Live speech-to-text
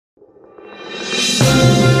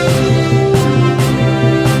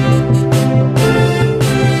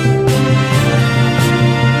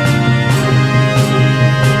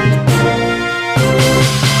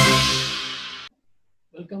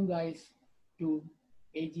to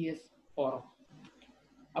AGS Forum.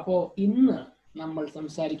 അപ്പോൾ ഇന്ന് നമ്മൾ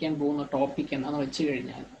സംസാരിക്കാൻ പോകുന്ന ടോപ്പിക് എന്താണെന്ന് വെച്ച്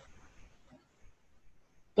കഴിഞ്ഞാൽ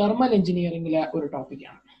തെർമൽ എഞ്ചിനീയറിംഗിലെ ഒരു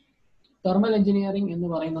ടോപ്പിക്കാണ്. തെർമൽ എഞ്ചിനീയറിംഗ് എന്ന്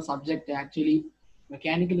പറയുന്ന സബ്ജക്റ്റ് ആക്ച്വലി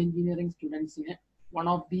മെക്കാനിക്കൽ എഞ്ചിനീയറിംഗ് സ്റ്റുഡൻസിന് വൺ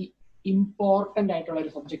ഓഫ് ദി ഇമ്പോർട്ടൻ്റ് ആയിട്ടുള്ള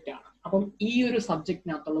ഒരു സബ്ജക്റ്റ് ആണ്. അപ്പം ഈ ഒരു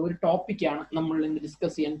സബ്ജക്റ്റിനകത്തുള്ള ഒരു ടോപ്പിക്കാണ് നമ്മൾ ഇന്ന്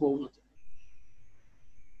ഡിസ്കസ് ചെയ്യാൻ പോകുന്നത്.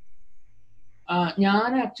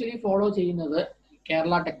 ഞാൻ ആക്ച്വലി ഫോളോ ചെയ്യുന്നത്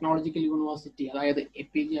കേരള ടെക്നോളജിക്കൽ യൂണിവേഴ്സിറ്റി, അതായത്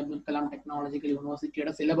APJ അബ്ദുൽ കലാം ടെക്നോളജിക്കൽ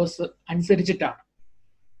യൂണിവേഴ്സിറ്റിയുടെ സിലബസ് അനുസരിച്ചിട്ടാണ്.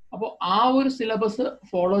 അപ്പോൾ ആ ഒരു സിലബസ്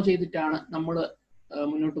ഫോളോ ചെയ്തിട്ടാണ് നമ്മൾ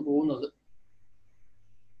മുന്നോട്ട് പോകുന്നത്.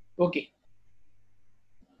 ഓക്കെ,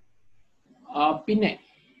 പിന്നെ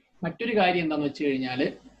മറ്റൊരു കാര്യം എന്താണെന്ന് വെച്ച് കഴിഞ്ഞാൽ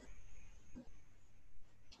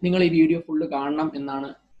നിങ്ങൾ ഈ വീഡിയോ ഫുള്ള് കാണണം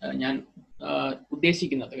എന്നാണ് ഞാൻ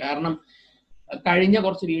ഉദ്ദേശിക്കുന്നത്. കാരണം കഴിഞ്ഞ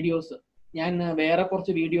കുറച്ച് വീഡിയോസ് ഞാൻ വേറെ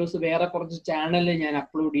കുറച്ച് ചാനലിൽ ഞാൻ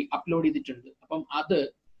അപ്ലോഡ് ചെയ്തിട്ടുണ്ട്. അപ്പം അത്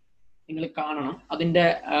നിങ്ങൾ കാണണം. അതിൻ്റെ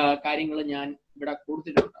കാര്യങ്ങൾ ഞാൻ ഇവിടെ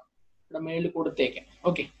കൊടുത്തിട്ടുണ്ട്, ഇവിടെ മേളിൽ കൊടുത്തേക്കാം.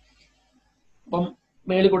 ഓക്കെ, അപ്പം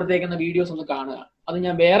മേളിൽ കൊടുത്തേക്കുന്ന വീഡിയോസ് ഒന്ന് കാണുക. അത്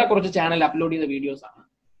ഞാൻ വേറെ കുറച്ച് ചാനൽ അപ്ലോഡ് ചെയ്ത വീഡിയോസ് ആണ്.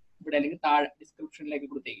 ഇവിടെ അല്ലെങ്കിൽ താഴെ ഡിസ്ക്രിപ്ഷനിലേക്ക്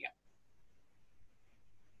കൊടുത്തേക്കാം.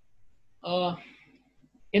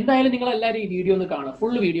 എന്തായാലും നിങ്ങൾ എല്ലാവരും ഈ വീഡിയോ ഒന്ന് കാണുക,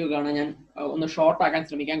 ഫുൾ വീഡിയോ കാണാൻ ഞാൻ ഒന്ന് ഷോർട്ട് ആക്കാൻ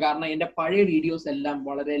ശ്രമിക്കാം. കാരണം എൻ്റെ പഴയ വീഡിയോസ് എല്ലാം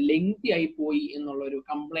വളരെ ലെങ്തി ആയി പോയി എന്നുള്ളൊരു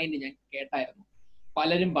കംപ്ലൈന്റ് ഞാൻ കേട്ടായിരുന്നു,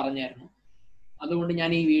 പലരും പറഞ്ഞായിരുന്നു. അതുകൊണ്ട് ഞാൻ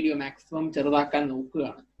ഈ വീഡിയോ മാക്സിമം ചെറുതാക്കാൻ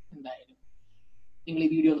നോക്കുകയാണ്. എന്തായാലും നിങ്ങൾ ഈ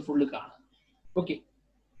വീഡിയോ ഒന്ന് ഫുള്ള് കാണുക. ഓക്കെ,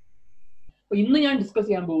 അപ്പൊ ഇന്ന് ഞാൻ ഡിസ്കസ്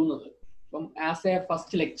ചെയ്യാൻ പോകുന്നത്, ഇപ്പം ആസ് എ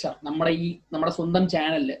ഫസ്റ്റ് ലെക്ചർ നമ്മുടെ സ്വന്തം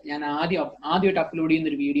ചാനലിൽ ഞാൻ ആദ്യമായിട്ട് അപ്ലോഡ്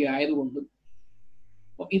ചെയ്യുന്ന ഒരു വീഡിയോ ആയതുകൊണ്ടും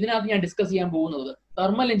ഇതിനകത്ത് ഞാൻ ഡിസ്കസ് ചെയ്യാൻ പോകുന്നത്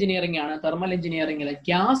തെർമൽ എഞ്ചിനീയറിംഗ് ആണ്. തെർമൽ എഞ്ചിനീയറിംഗിലെ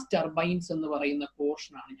ഗ്യാസ് ടർബൈൻസ് എന്ന് പറയുന്ന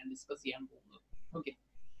പോർഷൻ ആണ് ഞാൻ ഡിസ്കസ് ചെയ്യാൻ പോകുന്നത്. ഓക്കെ,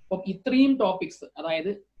 അപ്പം ഇത്രയും ടോപ്പിക്സ്,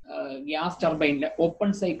 അതായത് ഗ്യാസ് ടർബൈനിലെ ഓപ്പൺ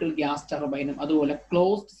സൈക്കിൾ ഗ്യാസ് ടർബൈനും അതുപോലെ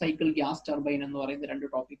ക്ലോസ്ഡ് സൈക്കിൾ ഗ്യാസ് ടർബൈൻ എന്ന് പറയുന്ന രണ്ട്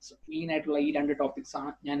ടോപ്പിക്സ്, മെയിൻ ആയിട്ടുള്ള ഈ രണ്ട് ടോപ്പിക്സ്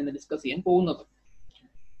ആണ് ഞാൻ ഇന്ന് ഡിസ്കസ് ചെയ്യാൻ പോകുന്നത്.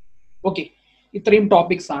 ഓക്കെ, ഇത്രയും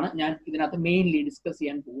ടോപ്പിക്സ് ആണ് ഞാൻ ഇതിനകത്ത് മെയിൻലി ഡിസ്കസ്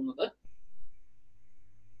ചെയ്യാൻ പോകുന്നത്.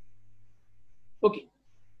 ഓക്കെ,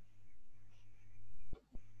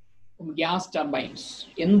 ഗ്യാസ് ടർബൈൻസ്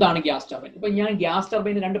എന്താണ്? ഗ്യാസ് ടർബൈൻ, ഇപ്പൊ ഞാൻ ഗ്യാസ്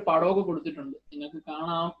ടർബൈന് രണ്ട് പടമൊക്കെ കൊടുത്തിട്ടുണ്ട്, നിങ്ങൾക്ക്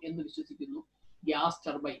കാണാം എന്ന് വിശ്വസിക്കുന്നു. Gas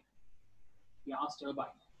turbine.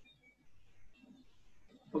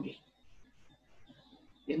 ഓക്കെ,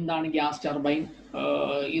 എന്താണ് ഗ്യാസ് ടർബൈൻ,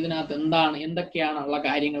 ഇതിനകത്ത് എന്തൊക്കെയാണുള്ള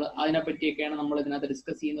കാര്യങ്ങൾ, അതിനെപ്പറ്റിയൊക്കെയാണ് നമ്മൾ ഇതിനകത്ത്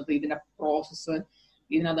ഡിസ്കസ് ചെയ്യുന്നത്. ഇതിന്റെ പ്രോസസ്സ്,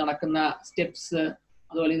 ഇതിനകത്ത് നടക്കുന്ന സ്റ്റെപ്സ്,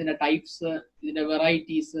 അതുപോലെ ഇതിന്റെ ടൈപ്സ്, ഇതിന്റെ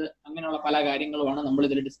വെറൈറ്റീസ്, അങ്ങനെയുള്ള പല കാര്യങ്ങളുമാണ് നമ്മൾ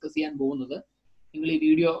ഇതിൽ ഡിസ്കസ് ചെയ്യാൻ പോകുന്നത്. നിങ്ങൾ ഈ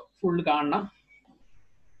വീഡിയോ ഫുൾ കാണണം.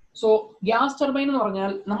 സോ ഗ്യാസ് ടർബൈൻ എന്ന്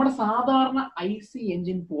പറഞ്ഞാൽ നമ്മുടെ സാധാരണ IC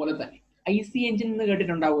എഞ്ചിൻ പോലെ തന്നെ, IC എഞ്ചിൻ എന്ന്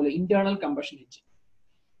കേട്ടിട്ടുണ്ടാവുമല്ലോ, internal combustion engine.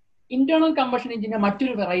 Internal combustion എഞ്ചിന്റെ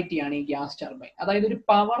മറ്റൊരു വെറൈറ്റിയാണ് ഈ ഗ്യാസ് ടർബൈൻ. അതായത് ഒരു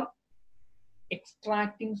പവർ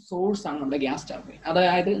എക്സ്ട്രാക്ടിങ് സോഴ്സ് ആണ് നമ്മുടെ ഗ്യാസ് ടർബൈൻ.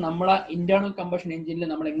 അതായത് നമ്മളെ ഇന്റേണൽ കമ്പഷൻ എഞ്ചിനിൽ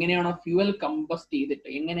നമ്മൾ എങ്ങനെയാണോ ഫ്യൂവൽ കമ്പസ്റ്റ് ചെയ്തിട്ട്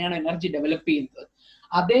എങ്ങനെയാണ് എനർജി ഡെവലപ്പ് ചെയ്യുന്നത്,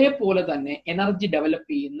 അതേപോലെ തന്നെ എനർജി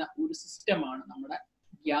ഡെവലപ്പ് ചെയ്യുന്ന ഒരു സിസ്റ്റമാണ് നമ്മുടെ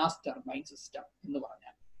ഗ്യാസ് ടർബൈൻ സിസ്റ്റം എന്ന്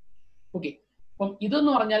പറഞ്ഞാൽ. ഓക്കെ, അപ്പം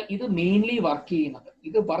ഇതെന്ന് പറഞ്ഞാൽ ഇത് മെയിൻലി വർക്ക്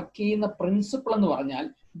ചെയ്യുന്ന പ്രിൻസിപ്പിൾ എന്ന് പറഞ്ഞാൽ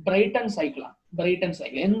ബ്രൈറ്റൺ സൈക്കിൾ ആണ്. ബ്രൈറ്റൺ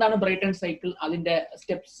സൈക്കിൾ എന്താണ്? ബ്രൈറ്റൺ സൈക്കിൾ, അതിന്റെ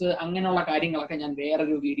സ്റ്റെപ്സ്, അങ്ങനെയുള്ള കാര്യങ്ങളൊക്കെ ഞാൻ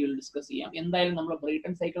വേറൊരു വീഡിയോയിൽ ഡിസ്കസ് ചെയ്യാം. എന്തായാലും നമ്മൾ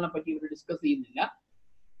ബ്രൈറ്റൺ സൈക്കിളിനെ പറ്റി ഇവിടെ ഡിസ്കസ് ചെയ്യുന്നില്ല.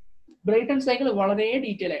 ബ്രൈറ്റൺ സൈക്കിൾ വളരെ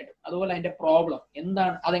ഡീറ്റെയിൽ ആയിട്ട്, അതുപോലെ അതിന്റെ പ്രോബ്ലം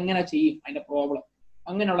എന്താണ്, അതെങ്ങനെ ചെയ്യും, അതിന്റെ പ്രോബ്ലം,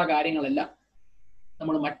 അങ്ങനെയുള്ള കാര്യങ്ങളെല്ലാം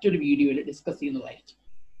നമ്മൾ മറ്റൊരു വീഡിയോയിൽ ഡിസ്കസ് ചെയ്യുന്നതായിരിക്കും.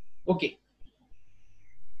 ഓക്കെ,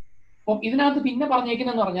 അപ്പം ഇതിനകത്ത് പിന്നെ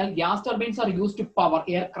പറഞ്ഞേക്കുന്നതെന്ന് പറഞ്ഞാൽ gas turbines are used to power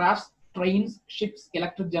aircraft, trains, ships,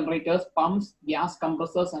 electric generators, pumps, gas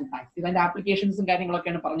compressors and tanks. ഇതിന്റെ ആപ്ലിക്കേഷൻസും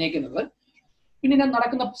കാര്യങ്ങളൊക്കെയാണ് പറഞ്ഞേക്കുന്നത്. പിന്നെ ഇതിന്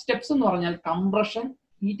നടക്കുന്ന സ്റ്റെപ്സ് എന്ന് പറഞ്ഞാൽ compression,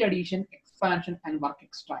 heat addition, expansion and work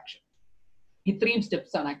extraction. ഇത്രയും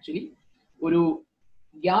സ്റ്റെപ്സ് ആണ് ആക്ച്വലി ഒരു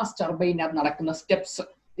ഗ്യാസ് ടർബൈനകത്ത് നടക്കുന്ന സ്റ്റെപ്സ്.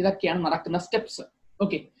 ഇതൊക്കെയാണ് നടക്കുന്ന സ്റ്റെപ്സ്.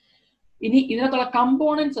 ഓക്കെ, ഇനി ഇതിനകത്തുള്ള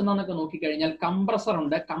കമ്പോണൻസ് എന്താണെന്നൊക്കെ നോക്കിക്കഴിഞ്ഞാൽ കംപ്രസർ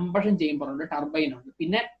ഉണ്ട്, കമ്പഷൻ ചേംബർ ഉണ്ട്, ടർബൈൻ ഉണ്ട്.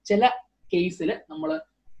 പിന്നെ ചില കേസിൽ നമ്മൾ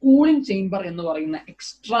കൂളിംഗ് ചേംബർ എന്ന് പറയുന്ന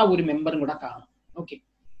എക്സ്ട്രാ ഒരു മെമ്പറും കൂടെ കാണും. ഓക്കെ,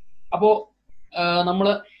 അപ്പോ നമ്മൾ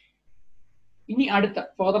ഇനി അടുത്ത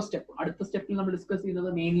സ്റ്റെപ്പിൽ നമ്മൾ ഡിസ്കസ് ചെയ്യുന്നത്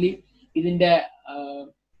മെയിൻലി ഇതിന്റെ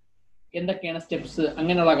എന്തൊക്കെയാണ് സ്റ്റെപ്സ്,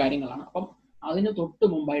 അങ്ങനെയുള്ള കാര്യങ്ങളാണ്. അപ്പം അതിന് തൊട്ട്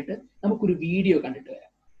മുമ്പായിട്ട് നമുക്കൊരു വീഡിയോ കണ്ടിട്ട്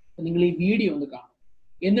വരാം. അപ്പൊ നിങ്ങൾ ഈ വീഡിയോ ഒന്ന് കാണും,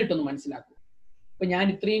 എന്നിട്ടൊന്ന് മനസ്സിലാക്കുക. അപ്പൊ ഞാൻ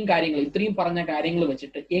ഇത്രയും പറഞ്ഞ കാര്യങ്ങൾ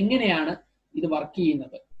വെച്ചിട്ട് എങ്ങനെയാണ് ഇത് വർക്ക്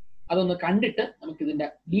ചെയ്യുന്നത് അതൊന്ന് കണ്ടിട്ട് നമുക്ക് ഇതിന്റെ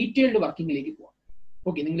ഡീറ്റെയിൽഡ് വർക്കിംഗിലേക്ക് പോകാം.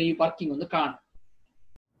 ഓക്കെ, നിങ്ങൾ ഈ വർക്കിംഗ് ഒന്ന് കാണും.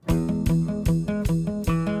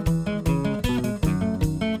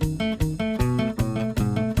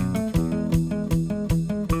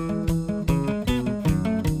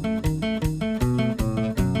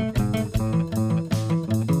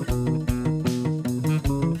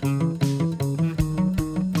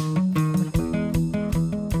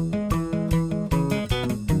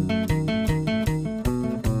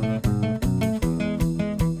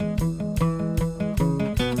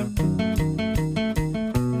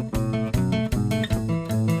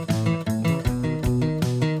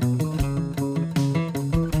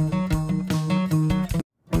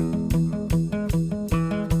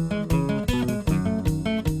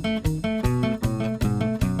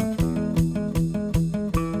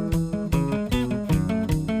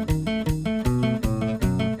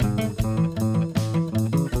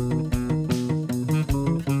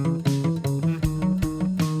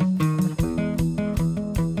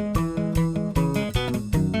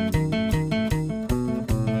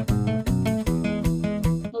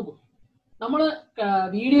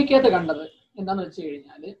 വീഡിയോക്കകത്ത് കണ്ടത് എന്താണെന്ന് വെച്ച്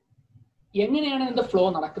കഴിഞ്ഞാൽ എങ്ങനെയാണ് ഇതിന്റെ ഫ്ലോ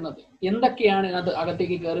നടക്കുന്നത്, എന്തൊക്കെയാണ് ഇതിനകത്ത്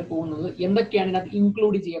അകത്തേക്ക് കയറി പോകുന്നത്, എന്തൊക്കെയാണ് ഇതിനകത്ത്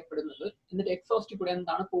ഇൻക്ലൂഡ് ചെയ്യപ്പെടുന്നത്, എന്നിട്ട് എക്സോസ്റ്റ് കൂടെ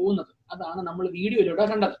എന്താണ് പോകുന്നത്, അതാണ് നമ്മൾ വീഡിയോയിലൂടെ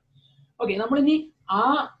കണ്ടത്. ഓക്കെ, നമ്മളിനി ആ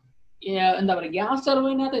എന്താ പറയുക ഗ്യാസ്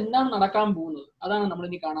ടർബൈനകത്ത് എന്താണ് നടക്കാൻ പോകുന്നത് അതാണ്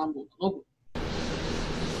നമ്മളിനി കാണാൻ പോകുന്നത്. നോക്കൂ,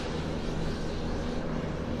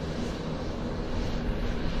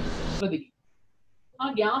 ആ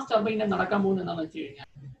ഗ്യാസ് ടർബൈനിൽ നടക്കാൻ പോകുന്നത് എന്താണെന്ന് വെച്ച് കഴിഞ്ഞാൽ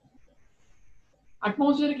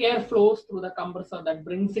atmospheric air flows through the compressor that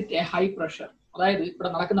brings it a high pressure. അതായത് ഇവിടെ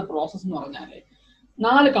നടക്കുന്ന പ്രോസസ് എന്ന് പറഞ്ഞാൽ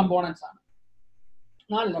 4 കമ്പോണൻസ് ആണ്,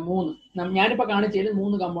 4 3, ഞാനിപ്പോ കാണിച്ചതിൽ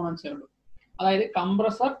 3 കമ്പോണൻസേ ഉള്ളൂ. അതായത്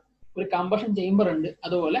കംപ്രസർ, ഒരു കമ്പഷൻ ചേംബർ ഉണ്ട്,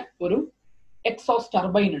 അതുപോലെ ഒരു എക്സോസ്റ്റ്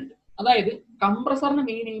ടർബൈൻ ഉണ്ട്. അതായത് കംപ്രസറിന്റെ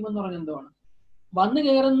മെയിൻ എയിം എന്ന് പറഞ്ഞാൽ എന്താണ്, വന്നു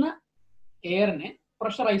കയറുന്ന എയറിനെ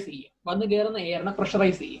പ്രഷറൈസ്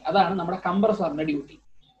ചെയ്യുക, അതാണ് നമ്മുടെ കംപ്രസറിന്റെ ഡ്യൂട്ടി.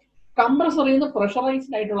 കംപ്രസറിൽ നിന്ന്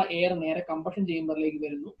പ്രഷറൈസ്ഡ് ആയിട്ടുള്ള എയർ നേരെ കമ്പഷൻ ചേംബറിലേക്ക്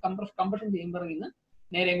വരുന്നു. കമ്പഷൻ ചേംബറിൽ നിന്ന്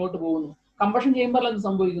നേരെ എങ്ങോട്ട് പോകുന്നു, കമ്പഷൻ ചേംബറിൽ എന്ത്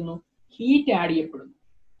സംഭവിക്കുന്നു, ഹീറ്റ് ആഡ്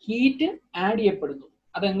ചെയ്യപ്പെടുന്നു.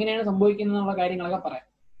 അതെങ്ങനെയാണ് സംഭവിക്കുന്നത് എന്നുള്ള കാര്യങ്ങളൊക്കെ പറയാം.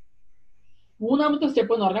 3ാമത്തെ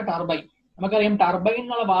സ്റ്റെപ്പ് എന്ന് പറഞ്ഞാൽ ടർബൈൻ. നമുക്കറിയാം ടർബൈൻ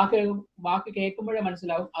എന്നുള്ള വാക്ക് കേൾക്കുമ്പോഴേ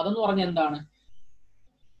മനസ്സിലാവും. അതെന്ന് പറഞ്ഞാൽ എന്താണ്,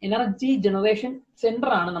 എനർജി ജനറേഷൻ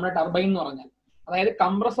സെന്റർ ആണ് നമ്മുടെ ടർബൈൻ എന്ന് പറഞ്ഞാൽ. അതായത്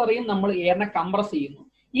കംപ്രസറിൽ നമ്മൾ എയറിനെ കംപ്രസ് ചെയ്യുന്നു.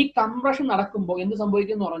 ഈ കംപ്രഷൻ നടക്കുമ്പോൾ എന്ത്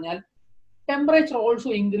സംഭവിക്കും എന്ന് പറഞ്ഞാൽ temperature also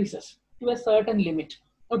increases to A certain limit.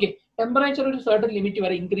 Okay, temperature ഒരു സർട്ടൻ ലിമിറ്റ്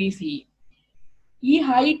വരെ ഇൻക്രീസ് ചെയ്യും. ഈ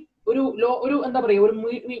ഹൈ ഒരു എന്താ പറയുക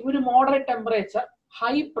ഒരു moderate temperature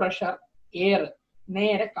high pressure air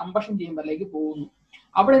നേരെ കമ്പഷൻ ചേംബറിലേക്ക് പോകുന്നു.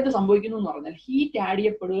 അവിടെ എന്ത് സംഭവിക്കുന്നു എന്ന് പറഞ്ഞാൽ ഹീറ്റ് ആഡ്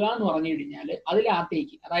ചെയ്യപ്പെടുക എന്ന് പറഞ്ഞു കഴിഞ്ഞാൽ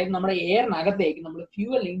അതിനകത്തേക്ക്, അതായത് നമ്മുടെ എയറിനകത്തേക്ക് നമ്മൾ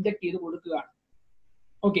ഫ്യൂവൽ ഇൻജക്ട് ചെയ്ത് കൊടുക്കുകയാണ്.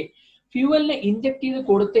 ഓക്കെ, ഫ്യൂവലിനെ ഇൻജക്ട് ചെയ്ത്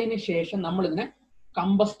കൊടുത്തതിന് ശേഷം നമ്മൾ ഇതിനെ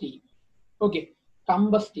കമ്പസ്റ്റ് ചെയ്യും. ഓക്കെ,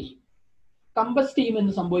 കമ്പസ്റ്റ് ചെയ്യും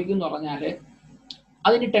എന്ന് സംഭവിക്കും എന്ന് പറഞ്ഞാൽ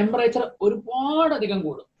അതിന്റെ ടെമ്പറേച്ചർ ഒരുപാടധികം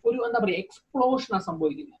കൂടും. ഒരു എന്താ പറയുക എക്സ്പ്ലോഷനാണ്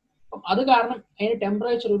സംഭവിക്കുന്നത്. അപ്പം അത് കാരണം അതിന്റെ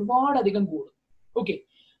ടെമ്പറേച്ചർ ഒരുപാടധികം കൂടും. ഓക്കെ,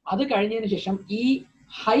 അത് കഴിഞ്ഞതിന് ശേഷം ഈ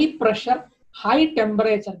high pressure high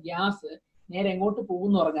temperature gas നേരെ എങ്ങോട്ട് പോകും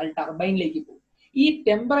എന്ന് പറഞ്ഞാൽ ടർബൈനിലേക്ക് പോകും. ഈ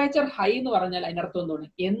ടെമ്പറേച്ചർ ഹൈ എന്ന് പറഞ്ഞാൽ അതിന്റെ അർത്ഥം എന്താണ്,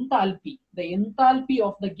 enthalpy, the enthalpy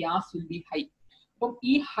of the gas will be high. അപ്പം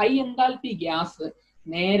ഈ ഹൈ എൻതാൽപി ഗ്യാസ്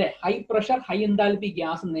നേരെ high pressure high enthalpy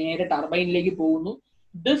gas നേരെ ടർബൈനിലേക്ക് പോകുന്നു.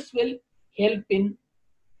 ദിസ് വിൽ ഹെൽപ്പ് ഇൻ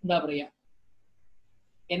എന്താ പറയുക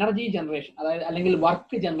എനർജി ജനറേഷൻ, അതായത് അല്ലെങ്കിൽ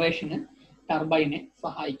വർക്ക് ജനറേഷന് ടർബൈനെ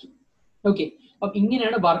സഹായിക്കും. ഓക്കെ, അപ്പം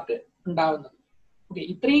ഇങ്ങനെയാണ് വർക്ക് ഉണ്ടാവുന്നത്. ഓക്കെ,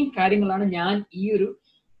 ഇത്രയും കാര്യങ്ങളാണ് ഞാൻ ഈ ഒരു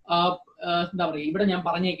എന്താ പറയുക ഇവിടെ ഞാൻ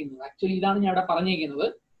പറഞ്ഞേക്കുന്നത്. ആക്ച്വലി ഇതാണ് ഞാൻ ഇവിടെ പറഞ്ഞേക്കുന്നത്.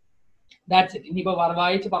 That's it. ഇനിയിപ്പോ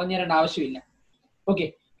വായിച്ച് പറഞ്ഞു തരേണ്ട ആവശ്യമില്ല. ഓക്കെ,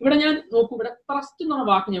 ഇവിടെ ഞാൻ നോക്കൂ, ഇവിടെ ത്രസ്റ്റ് എന്നുള്ള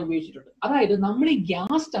വാക്ക് ഞാൻ ഉപയോഗിച്ചിട്ടുണ്ട്. അതായത് നമ്മൾ ഈ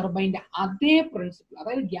ഗ്യാസ് ടർബൈന്റെ അതേ പ്രിൻസിപ്പിൾ,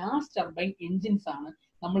 അതായത് ഗ്യാസ് ടർബൈൻ എഞ്ചിൻസ് ആണ്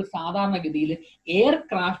നമ്മൾ സാധാരണഗതിയിൽ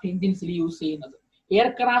എയർക്രാഫ്റ്റ് എഞ്ചിൻസിൽ യൂസ് ചെയ്യുന്നത്.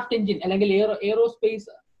 എയർക്രാഫ്റ്റ് എഞ്ചിൻ അല്ലെങ്കിൽ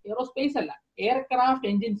എയറോസ്പേസ് അല്ല, എയർക്രാഫ്റ്റ്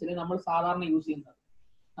എഞ്ചിൻസിൽ നമ്മൾ സാധാരണ യൂസ് ചെയ്യുന്നത്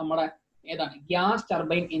നമ്മുടെ ഏതാണ് ഗ്യാസ്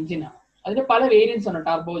ടർബൈൻ എഞ്ചിൻ ആണ്. അതിന് പല വേരിയൻസ് ആണ്,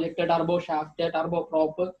 turbo jet, turbo shaft, turbo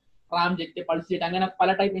prop, Ram jet, pulse jet, അങ്ങനെ പല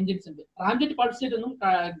ടൈപ്പ് എഞ്ചിൻസ് ഉണ്ട്. റാം ജെറ്റ്, പൾസ് ജെറ്റ് ഒന്നും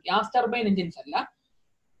ഗ്യാസ് ടർബൈൻ എഞ്ചിൻസ് അല്ല.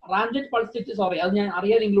 Ram jet, pulse jet sorry അത് ഞാൻ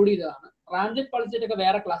അറിയാതെ ഇൻക്ലൂഡ് ചെയ്തതാണ്. റാം ജെറ്റ്, പൾസ് ജെറ്റ് ഒക്കെ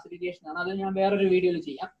വേറെ ക്ലാസിഫിക്കേഷൻ ആണ്, അത് ഞാൻ വേറൊരു വീഡിയോയിൽ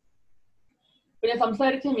ചെയ്യാം. ഇപ്പൊ ഞാൻ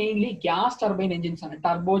സംസാരിച്ച മെയിൻലി ഗ്യാസ് ടർബൈൻ എഞ്ചിൻസ് ആണ്.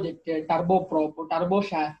 Turbo jet, turbo prop, turbo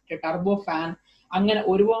shaft, turbo fan, അങ്ങനെ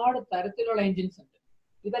ഒരുപാട് തരത്തിലുള്ള എഞ്ചിൻസ് ഉണ്ട്.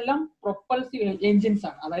 ഇതെല്ലാം പ്രൊപ്പൽസീവ് എഞ്ചിൻസ്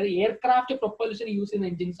ആണ്, അതായത് എയർക്രാഫ്റ്റ് പ്രൊപ്പൽഷൻ യൂസ്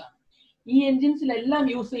ചെയ്യുന്ന എഞ്ചിൻസ് ആണ്. ഈ എഞ്ചിൻസിലെല്ലാം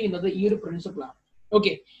യൂസ് ചെയ്യുന്നത് ഈ ഒരു പ്രിൻസിപ്പിൾ ആണ്.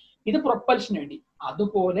 ഓക്കെ, ഇത് പ്രൊപ്പൽഷന് വേണ്ടി.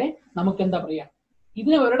 അതുപോലെ നമുക്ക് എന്താ പറയാ,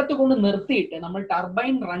 ഇതിനെ ഒരിടത്ത് കൊണ്ട് നിർത്തിയിട്ട് നമ്മൾ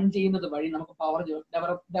ടർബൈൻ റൺ ചെയ്യുന്നത് വഴി നമുക്ക് പവർ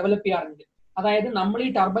ഡെവലപ്പ് ചെയ്യാറുണ്ട്. അതായത് നമ്മൾ ഈ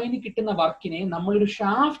ടർബൈനിൽ കിട്ടുന്ന വർക്കിനെ നമ്മളൊരു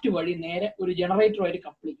ഷാഫ്റ്റ് വഴി നേരെ ഒരു ജനറേറ്ററുമായിട്ട്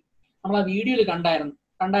കപ്പിൾ ചെയ്യും. നമ്മൾ ആ വീഡിയോയിൽ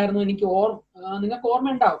കണ്ടായിരുന്നു എനിക്ക് നിങ്ങൾക്ക് ഓർമ്മ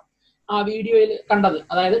ഉണ്ടാവും ആ വീഡിയോയിൽ കണ്ടത്.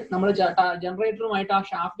 അതായത് നമ്മൾ ജനറേറ്ററുമായിട്ട് ആ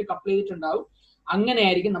ഷാഫ്റ്റ് കപ്പിൾ ചെയ്തിട്ടുണ്ടാവും.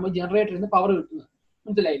 അങ്ങനെയായിരിക്കും നമ്മൾ ജനറേറ്ററിൽ നിന്ന് പവർ കിട്ടുന്നത്.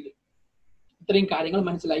 മനസ്സിലായില്ലേ? ഇത്രയും കാര്യങ്ങൾ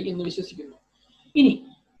മനസ്സിലായി എന്ന് വിശ്വസിക്കുന്നു. ഇനി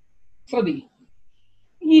ശ്രദ്ധിക്കും,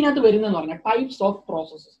 ഇനി ഇതിനകത്ത് വരുന്നതെന്ന് പറഞ്ഞാൽ ടൈപ്സ് ഓഫ്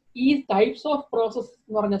പ്രോസസ്സസ്. ഈ ടൈപ്സ് ഓഫ് പ്രോസസ്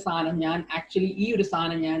എന്ന് പറഞ്ഞ സാധനം ഞാൻ ഈ ഒരു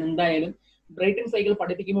സാധനം ഞാൻ എന്തായാലും ബ്രൈറ്റൺ സൈക്കിൾ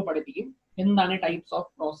പഠിപ്പിക്കും എന്താണ് ടൈപ്സ് ഓഫ്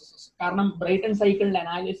പ്രോസസ്സസ്. കാരണം ബ്രൈറ്റൺ സൈക്കിളിന്റെ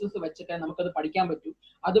അനാലിസിസ് വെച്ചിട്ട് നമുക്കത് പഠിക്കാൻ പറ്റൂ.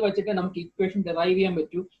 അത് വെച്ചിട്ട് നമുക്ക് ഇക്വേഷൻ ഡിറൈവ് ചെയ്യാൻ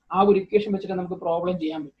പറ്റൂ. ആ ഒരു ഇക്വേഷൻ വെച്ചിട്ട് നമുക്ക് പ്രോബ്ലം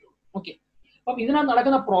ചെയ്യാൻ പറ്റൂ. ഓക്കെ, അപ്പം ഇതിനകത്ത്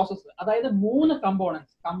നടക്കുന്ന പ്രോസസ്സ്, അതായത് 3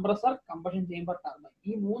 components, compressor, combustion chamber, turbine,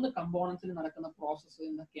 ഈ 3 കമ്പോണൻസിൽ നടക്കുന്ന പ്രോസസ്സ്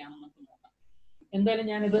എന്തൊക്കെയാണെന്ന് നമുക്ക് നോക്കാം. എന്തായാലും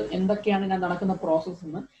ഞാനിത് എന്തൊക്കെയാണ് ഞാൻ നടക്കുന്ന പ്രോസസ്സ്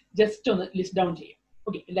എന്ന് ജസ്റ്റ് ഒന്ന് ലിസ്റ്റ് ഡൗൺ ചെയ്യാം.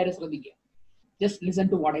 ഓക്കെ, എല്ലാവരും ശ്രദ്ധിക്കുക. Just listen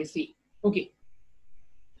to what I see. Okay,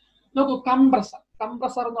 നോക്കൂ,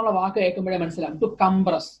 കംപ്രസർ എന്നുള്ള വാക്ക് കേൾക്കുമ്പോഴേ മനസ്സിലാവും. ടു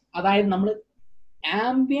കംപ്രസ്, അതായത് നമ്മൾ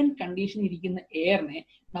ആംബിയന്റ് കണ്ടീഷൻ ഇരിക്കുന്ന എയറിനെ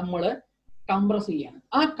നമ്മൾ കംപ്രസ് ചെയ്യാണ്.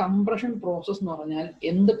 ആ കംപ്രഷൻ പ്രോസസ് എന്ന് പറഞ്ഞാൽ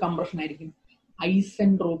എന്ത് കംപ്രഷൻ ആയിരിക്കും?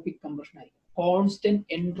 ഐസെൻട്രോപിക് കംപ്രഷൻ ആയിരിക്കും, കോൺസ്റ്റന്റ്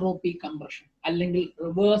എൻട്രോപ്പി കംപ്രഷൻ, അല്ലെങ്കിൽ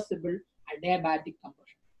റിവേഴ്സിബിൾ അഡിയാബാറ്റിക്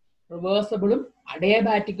കംപ്രഷൻ. റിവേഴ്സിബിളും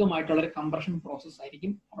അഡിയാബാറ്റിക്കുമായിട്ടുള്ള ഒരു കംപ്രഷൻ പ്രോസസ്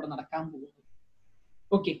ആയിരിക്കും അവിടെ നടക്കാൻ പോകുന്നത്.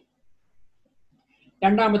 ഓക്കെ,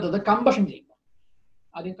 രണ്ടാമത്തത് കമ്പഷൻ ചേമ്പർ.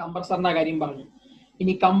 ആദ്യം കംപ്രസറിന്റെ കാര്യം പറഞ്ഞു,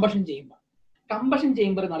 ഇനി കമ്പഷൻ ചേമ്പർ. കമ്പഷൻ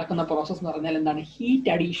ചേമ്പർ നടക്കുന്ന പ്രോസസ് എന്ന് പറഞ്ഞാൽ എന്താണ്? ഹീറ്റ്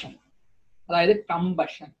അഡീഷൻ, അതായത്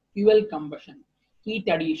combustion, fuel combustion,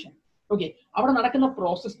 heat addition. Okay, അവിടെ നടക്കുന്ന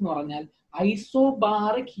പ്രോസസ് എന്ന് പറഞ്ഞാൽ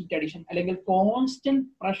ഐസോബാറിക് ഹീറ്റ് അഡീഷൻ അല്ലെങ്കിൽ കോൺസ്റ്റന്റ്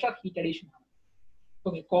പ്രഷർ ഹീറ്റ് അഡീഷൻ ആണ്.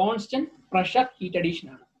 Okay, constant pressure heat addition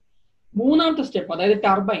ആണ്. മൂന്നാമത്തെ സ്റ്റെപ്പ് അതായത്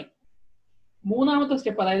ടർബൈൻ.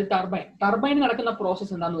 ടർബൈൻ നടക്കുന്ന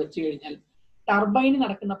പ്രോസസ് എന്താണെന്ന് വെച്ച് കഴിഞ്ഞാൽ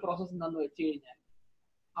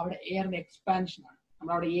അവിടെ എയറിന്റെ എക്സ്പാൻഷൻ ആണ്.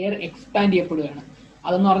 നമ്മളവിടെ എയർ എക്സ്പാൻഡ് ചെയ്യപ്പെടുകയാണ്.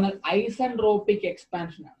 അതെന്ന് പറഞ്ഞാൽ ഐസെൻട്രോപിക്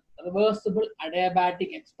എക്സ്പാൻഷൻ ആണ്, റിവേഴ്സിബിൾ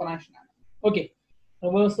അഡിയാബാറ്റിക് എക്സ്പാൻഷൻ ആണ്. Okay,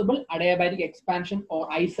 reversible adiabatic expansion or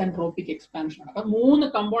isentropic expansion ആണ്. അപ്പൊ 3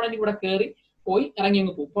 കമ്പോണന്റ് കൂടെ കയറി പോയി ഇറങ്ങി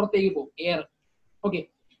അങ്ങ് പോകും, പുറത്തേക്ക് പോകും എയർ. ഓക്കെ,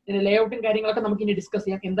 ഇതിന്റെ ലേഔട്ടും കാര്യങ്ങളൊക്കെ നമുക്ക് ഇനി ഡിസ്കസ്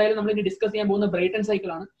ചെയ്യാം. എന്തായാലും നമ്മൾ ഇനി ഡിസ്കസ് ചെയ്യാൻ പോകുന്ന ബ്രൈറ്റൺ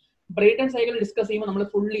സൈക്കിൾ ആണ്. ബ്രൈറ്റൺ സൈക്കിൾ ഡിസ്കസ് ചെയ്യുമ്പോൾ നമ്മൾ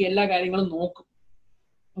ഫുള്ളി എല്ലാ കാര്യങ്ങളും നോക്കും.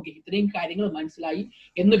 ഓക്കെ, ഇത്രയും കാര്യങ്ങൾ മനസ്സിലായി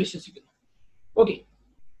എന്ന് വിശ്വസിക്കുന്നു.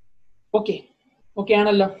 ഓക്കെ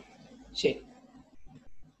ആണല്ലോ, ശരി.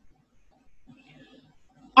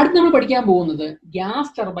 അടുത്ത് നമ്മൾ പഠിക്കാൻ പോകുന്നത്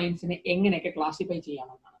ഗ്യാസ് ടർബൈൻസിനെ എങ്ങനെയൊക്കെ ക്ലാസിഫൈ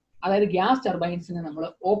ചെയ്യാമെന്നാണ്. അതായത് ഗ്യാസ് ടർബൈൻസിനെ നമ്മൾ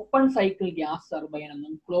ഓപ്പൺ സൈക്കിൾ ഗ്യാസ് ടർബൈൻ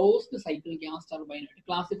എന്നും ക്ലോസ്ഡ് സൈക്കിൾ ഗ്യാസ് ടർബൈൻ ആയിട്ട്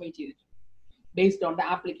ക്ലാസിഫൈ ചെയ്തിട്ടുണ്ട് ബേസ്ഡ് ഓൺ ദ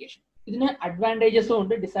ആപ്ലിക്കേഷൻ. ഇതിന് അഡ്വാൻറ്റേജസും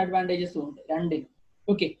ഉണ്ട് ഡിസഡ്വാൻറ്റേജസും ഉണ്ട് രണ്ടിനും.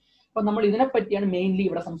 ഓക്കെ, അപ്പൊ നമ്മൾ ഇതിനെ പറ്റിയാണ് മെയിൻലി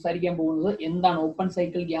ഇവിടെ സംസാരിക്കാൻ പോകുന്നത്. എന്താണ് ഓപ്പൺ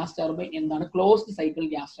സൈക്കിൾ ഗ്യാസ് ടർബൈൻ, എന്താണ് ക്ലോസ്ഡ് സൈക്കിൾ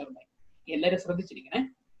ഗ്യാസ് ടർബൈൻ, എല്ലാവരും ശ്രദ്ധിച്ചിരിക്കണേ.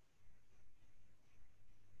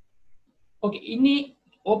 ഓക്കെ, ഇനി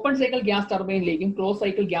open cycle gas ടർബൈനിലേക്കും close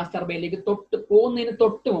cycle gas ടർബൈനിലേക്കും പോകുന്നതിന്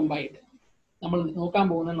തൊട്ട് മുമ്പായിട്ട് നമ്മൾ നോക്കാൻ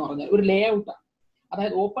പോകുന്നതെന്ന് പറഞ്ഞാൽ ഒരു ലേ ഔട്ടാണ്.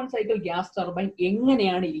 അതായത് ഓപ്പൺ സൈക്കിൾ ഗ്യാസ് ടർബൈൻ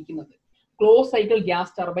എങ്ങനെയാണ് ഇരിക്കുന്നത്, ക്ലോസ് സൈക്കിൾ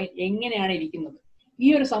ഗ്യാസ് ടർബൈൻ എങ്ങനെയാണ് ഇരിക്കുന്നത്, ഈ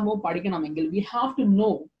ഒരു സംഭവം പഠിക്കണമെങ്കിൽ we have to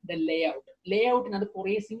know the Leh out. ലേ ഔട്ടിനകത്ത്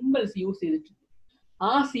കുറെ സിമ്പിൾസ് യൂസ് ചെയ്തിട്ടുണ്ട്.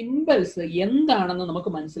 ആ സിമ്പിൾസ് എന്താണെന്ന്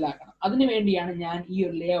നമുക്ക് മനസ്സിലാക്കണം. അതിനു വേണ്ടിയാണ് ഞാൻ ഈ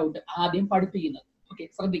ഒരു ലേ ഔട്ട് ആദ്യം പഠിപ്പിക്കുന്നത്. ഓക്കെ,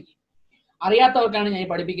 ശ്രദ്ധിക്കുക. അറിയാത്തവർക്കാണ് ഞാൻ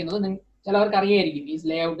പഠിപ്പിക്കുന്നത്. ചിലവർക്ക് അറിയായിരിക്കും ഈ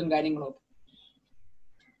ലേ ഔട്ടും കാര്യങ്ങളും ഒക്കെ.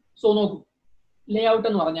 സോ നോക്കൂ, ലേ ഔട്ട്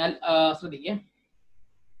എന്ന് പറഞ്ഞാൽ ശ്രദ്ധിക്കുക.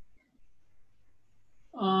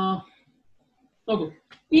 നോക്കൂ,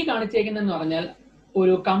 ഈ കാണിച്ചേക്കുന്നതെന്ന് പറഞ്ഞാൽ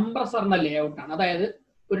ഒരു കംപ്രസറിന്റെ ലേ ഔട്ടാണ്. അതായത്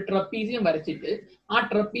ഒരു ട്രപ്പീസിയം വരച്ചിട്ട് ആ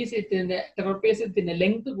ട്രപ്പീസിയത്തിന്റെ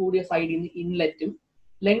ലെങ്ത് കൂടിയ സൈഡിൽ നിന്ന് ഇൻലെറ്റും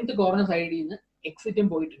ലെങ്ത് കുറഞ്ഞ സൈഡിൽ നിന്ന് എക്സിറ്റും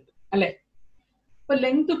പോയിട്ടുണ്ട് അല്ലെ. അപ്പൊ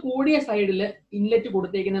ലെങ്ത് കൂടിയ സൈഡിൽ ഇൻലെറ്റ്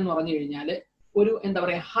കൊടുത്തേക്കുന്നതെന്ന് പറഞ്ഞു കഴിഞ്ഞാൽ ഒരു എന്താ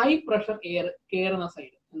പറയാ ഹൈ പ്രഷർ എയർ കയറുന്ന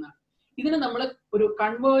സൈഡ് എന്നാണ്. ഇതിനെ നമ്മൾ ഒരു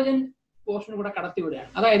കൺവേർജൻ പോർഷൻ കൂടെ കടത്തിവിടുകയാണ്.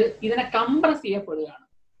 അതായത് ഇതിനെ കംപ്രസ് ചെയ്യപ്പെടുകയാണ്.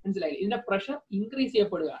 മനസ്സിലായില്ലേ? ഇതിന്റെ പ്രഷർ ഇൻക്രീസ്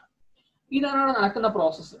ചെയ്യപ്പെടുകയാണ്. ഇതാണ് അവിടെ നടക്കുന്ന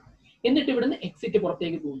പ്രോസസ്സ്. എന്നിട്ട് ഇവിടുന്ന് എക്സിറ്റ്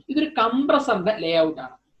പുറത്തേക്ക് പോകുന്നു. ഇതൊരു കംപ്രസറിന്റെ ലേ ഔട്ട്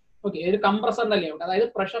ആണ്. ഓക്കെ, ഒരു കംപ്രസറിന്റെ ലേ ഔട്ട്. അതായത്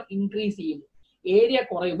പ്രഷർ ഇൻക്രീസ് ചെയ്യുന്നു, ഏരിയ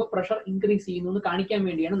കുറയുമ്പോൾ പ്രഷർ ഇൻക്രീസ് ചെയ്യുന്നു എന്ന് കാണിക്കാൻ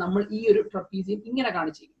വേണ്ടിയാണ് നമ്മൾ ഈ ഒരു ട്രപ്പീസിയം ഇങ്ങനെ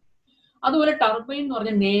കാണിച്ചിരിക്കുന്നത്. അതുപോലെ ടർബൈൻ എന്ന്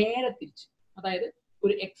പറഞ്ഞാൽ നേരെ തിരിച്ച്, അതായത്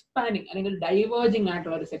ഒരു എക്സ്പാൻഡിങ് അല്ലെങ്കിൽ ഡൈവേർജിങ്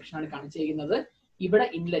ആയിട്ടുള്ള ഒരു സെക്ഷനാണ് കാണിച്ചിരിക്കുന്നത്. ഇവിടെ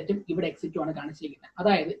ഇൻലെറ്റും ഇവിടെ എക്സിറ്റും ആണ് കാണിച്ചിരിക്കുന്നത്.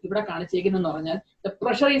 അതായത് ഇവിടെ കാണിച്ചിരിക്കുന്നതെന്ന് പറഞ്ഞാൽ the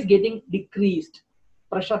pressure is getting decreased.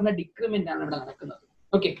 പ്രഷറിന്റെ decrement ആണ് ഇവിടെ നടക്കുന്നത്.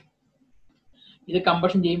 ഓക്കെ, ഇത്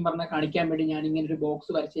കമ്പഷൻ ചേമ്പറിനെ കാണിക്കാൻ വേണ്ടി ഞാൻ ഇങ്ങനെ ഒരു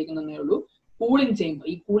ബോക്സ് വരച്ചേക്കുന്നതേ ഉള്ളൂ. കൂളിംഗ് ചേമ്പർ,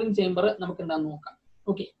 ഈ കൂളിംഗ് ചേമ്പർ നമുക്ക് എന്താന്ന് നോക്കാം.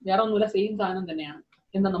 ഓക്കെ, വേറെ ഒന്നുമില്ല, സെയിം സാധനം തന്നെയാണ്.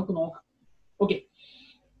 എന്താ നമുക്ക് നോക്കാം. ഓക്കെ,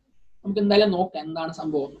 നമുക്ക് എന്തായാലും നോക്കാം എന്താണ്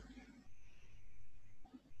സംഭവം.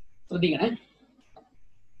 ശ്രദ്ധിക്കണേ.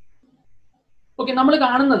 ഓക്കെ, നമ്മൾ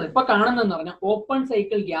ഇപ്പൊ കാണുന്നതെന്ന് പറഞ്ഞാൽ ഓപ്പൺ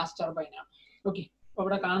സൈക്കിൾ ഗ്യാസ് ടർബൈൻ ആണ്. ഓക്കെ, അപ്പൊ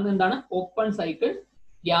ഇവിടെ കാണുന്നത് എന്താണ്? ഓപ്പൺ സൈക്കിൾ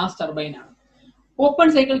ഗ്യാസ് ടർബൈൻ ആണ്. ഓപ്പൺ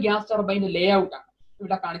സൈക്കിൾ ഗ്യാസ് ടർബൈൻ ലേ ഔട്ട് ആണ്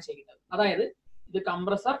ഇവിടെ കാണിച്ചിരിക്കുന്നത്. അതായത് ഇത്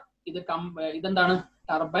കംപ്രസർ, ഇതെന്താണ്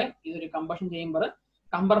ടർബൈൻ, ഇതൊരു കമ്പഷൻ ചേമ്പർ.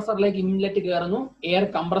 കംപ്രസറിലേക്ക് ഇൻലെറ്റ് കയറുന്നു, എയർ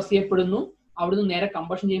കംപ്രസ് ചെയ്യപ്പെടുന്നു, അവിടുന്ന് നേരെ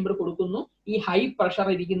കമ്പഷൻ ചേമ്പർ കൊടുക്കുന്നു. ഈ ഹൈ പ്രഷർ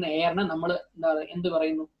ഇരിക്കുന്ന എയറിനെ നമ്മൾ എന്ത്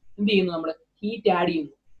ചെയ്യുന്നു? നമ്മൾ ഹീറ്റ് ആഡ്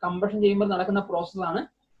ചെയ്യുന്നു. കമ്പഷൻ ചേമ്പർ നടക്കുന്ന പ്രോസസ്സാണ്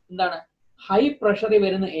എന്താണ്? ഹൈ പ്രഷറിൽ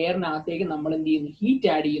വരുന്ന എയറിനകത്തേക്ക് നമ്മൾ എന്ത് ചെയ്യുന്നു? ഹീറ്റ്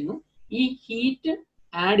ആഡ് ചെയ്യുന്നു. ഈ ഹീറ്റ്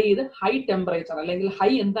ആഡ് ചെയ്ത് ഹൈ ടെമ്പറേച്ചർ അല്ലെങ്കിൽ ഹൈ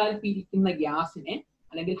എൻതാൽപ്പി ഇരിക്കുന്ന ഗ്യാസിനെ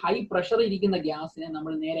അല്ലെങ്കിൽ ഹൈ പ്രഷർ ഇരിക്കുന്ന ഗ്യാസിനെ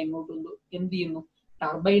നമ്മൾ നേരെ എങ്ങോട്ട് എന്ത് ചെയ്യുന്നു?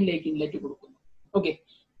 ടർബൈനിലേക്ക് ഇൻലെറ്റ് കൊടുക്കുന്നു. ഓക്കെ,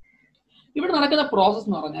 ഇവിടെ നടക്കുന്ന പ്രോസസ്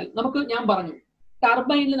എന്ന് പറഞ്ഞാൽ ഞാൻ പറഞ്ഞു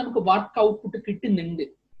ടർബൈനിൽ നമുക്ക് വർക്ക് ഔട്ട്പുട്ട് കിട്ടുന്നുണ്ട്.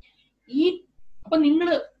 അപ്പൊ നിങ്ങൾ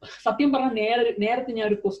സത്യം പറഞ്ഞാൽ നേരത്തെ ഞാൻ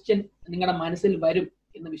ഒരു ക്വസ്റ്റ്യൻ നിങ്ങളുടെ മനസ്സിൽ വരും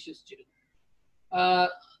എന്ന് വിശ്വസിച്ചിരുന്നു.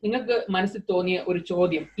 നിങ്ങൾക്ക് മനസ്സിൽ തോന്നിയ ഒരു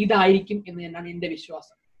ചോദ്യം ഇതായിരിക്കും എന്ന് തന്നെയാണ് എന്റെ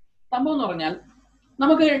വിശ്വാസം. സംഭവം എന്ന് പറഞ്ഞാൽ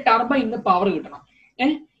നമുക്ക് ടർബൈനിന് പവർ കിട്ടണം.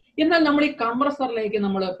 എന്നാൽ നമ്മൾ ഈ കംപ്രസറിലേക്ക്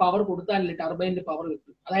നമ്മൾ പവർ കൊടുത്താലല്ലേ ടർബൈനിൽ പവർ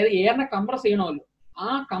കിട്ടും. അതായത് എയറിനെ കംപ്രസ് ചെയ്യണമല്ലോ, ആ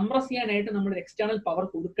കംപ്രസ് ചെയ്യാനായിട്ട് നമ്മൾ എക്സ്റ്റേണൽ പവർ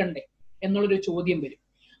കൊടുക്കണ്ടേ എന്നുള്ളൊരു ചോദ്യം വരും.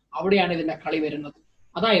 അവിടെയാണ് ഇതിന്റെ കളി വരുന്നത്.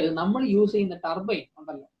 അതായത് നമ്മൾ യൂസ് ചെയ്യുന്ന ടർബൈൻ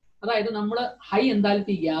ഉണ്ടല്ലോ, അതായത് നമ്മൾ high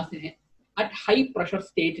enthalpy ഗ്യാസിനെ at high pressure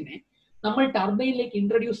സ്റ്റേറ്റിനെ നമ്മൾ ടർബൈനിലേക്ക്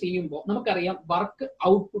ഇൻട്രൊഡ്യൂസ് ചെയ്യുമ്പോൾ നമുക്കറിയാം വർക്ക്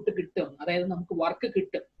ഔട്ട്പുട്ട് കിട്ടും. അതായത് നമുക്ക് വർക്ക്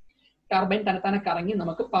കിട്ടും, ടർബൈൻ തന്നെത്താനെ കറങ്ങി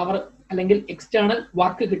നമുക്ക് പവർ അല്ലെങ്കിൽ എക്സ്റ്റേണൽ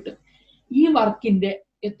വർക്ക് കിട്ടും. ഈ വർക്കിന്റെ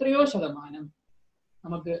എത്രയോ ശതമാനം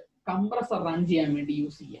നമുക്ക് കംപ്രസർ റൺ ചെയ്യാൻ വേണ്ടി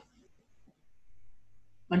യൂസ് ചെയ്യാം.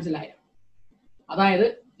 മനസ്സിലായോ? അതായത്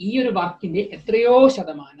ഈ ഒരു വർക്കിന്റെ എത്രയോ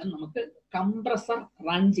ശതമാനം നമുക്ക് കംപ്രസർ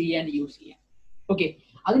റൺ ചെയ്യാൻ യൂസ് ചെയ്യാം. ഓക്കെ,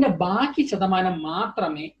 അതിന്റെ ബാക്കി ശതമാനം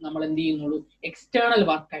മാത്രമേ നമ്മൾ എന്ത് ചെയ്യുന്നുള്ളൂ, എക്സ്റ്റേണൽ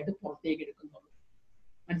വർക്കായിട്ട് പുറത്തേക്ക് എടുക്കുന്നുള്ളൂ.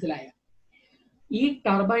 മനസ്സിലായ? ഈ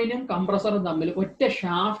ടർബൈനും കംപ്രസറും തമ്മിൽ ഒറ്റ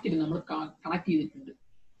ഷാഫ്റ്റിൽ നമ്മൾ കണക്ട് ചെയ്തിട്ടുണ്ട്.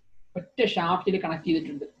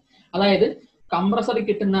 അതായത് കംപ്രസറിൽ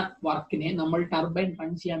കിട്ടുന്ന വർക്കിനെ നമ്മൾ ടർബൈൻ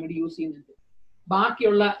റൺ ചെയ്യാൻ വേണ്ടി യൂസ് ചെയ്യുന്നുണ്ട്.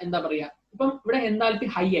 ബാക്കിയുള്ള എന്താ പറയാ, ഇപ്പം ഇവിടെ എൻതാൽപ്പി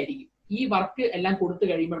ഹൈ ആയിരിക്കും, ഈ വർക്ക് എല്ലാം കൊടുത്തു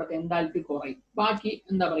കഴിയുമ്പോൾ ഇവിടുത്തെ എൻതാൽപ്പി കുറയും. ബാക്കി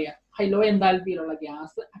എന്താ പറയാ, ലോ എൻതാൽപ്പിയിലുള്ള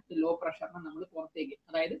ഗ്യാസ് അറ്റ് ലോ പ്രഷറിനെ നമ്മൾ പുറത്തേക്ക്,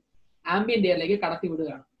 അതായത് ആംബിയന്റ് എയറിലേക്ക് കടത്തി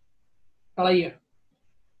വിടുകയാണ്, കളയുകയാണ്.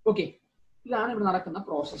 ഓക്കെ, ഇതാണ് ഇവിടെ നടക്കുന്ന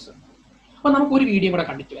പ്രോസസ്സ്. അപ്പൊ നമുക്ക് ഒരു വീഡിയോ കൂടെ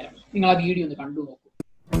കണ്ടിട്ട് വരാം. നിങ്ങൾ ആ വീഡിയോ ഒന്ന് കണ്ടു നോക്കൂ.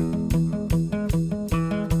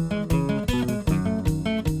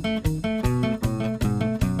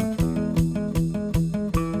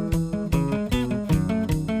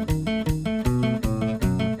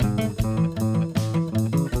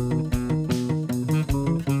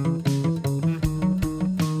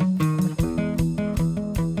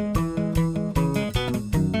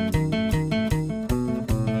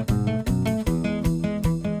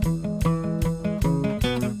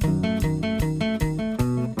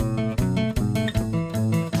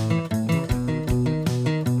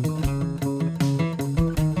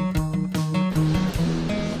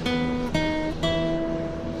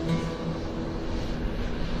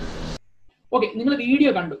 ഓക്കെ, നിങ്ങൾ വീഡിയോ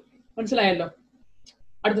കണ്ടു, മനസ്സിലായല്ലോ.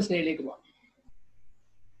 അടുത്ത സ്ലൈഡിലേക്ക് പോവാം.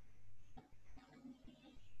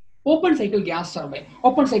 Open cycle gas turbine.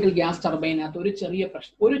 Open cycle gas ടർബൈനകത്ത്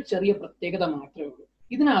ഒരു ചെറിയ പ്രത്യേകത മാത്രമേ ഉള്ളൂ.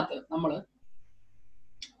 ഇതിനകത്ത്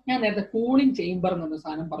ഞാൻ നേരത്തെ കൂളിംഗ് ചേംബർ എന്ന് പറഞ്ഞ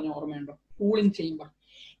സാധനം പറഞ്ഞ ഓർമ്മയുണ്ടോ? Cooling chamber.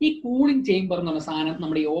 ഈ കൂളിംഗ് ചേംബർ എന്ന് പറഞ്ഞ സാധനം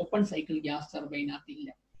നമ്മുടെ ഈ ഓപ്പൺ സൈക്കിൾ ഗ്യാസ് ടർബൈനകത്ത് ഇല്ല.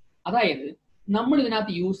 അതായത് നമ്മൾ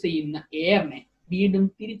ഇതിനകത്ത് യൂസ് ചെയ്യുന്ന എയറിനെ വീണ്ടും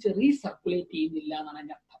തിരിച്ച് റീസർക്കുലേറ്റ് ചെയ്യുന്നില്ല എന്നാണ്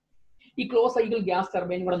എൻ്റെ അർത്ഥം. ഈ ക്ലോസ് സൈക്കിൾ ഗ്യാസ്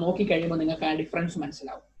ടർബൈൻ കൂടെ നോക്കി കഴിയുമ്പോൾ നിങ്ങൾക്ക് ആ ഡിഫറൻസ്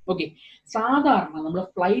മനസ്സിലാവും. ഓക്കെ, സാധാരണ നമ്മൾ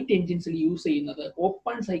ഫ്ലൈറ്റ് എൻജിൻസിൽ യൂസ് ചെയ്യുന്നത്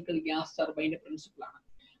ഓപ്പൺ സൈക്കിൾ ഗ്യാസ് ടർബൈൻ്റെ പ്രിൻസിപ്പിൾ ആണ്.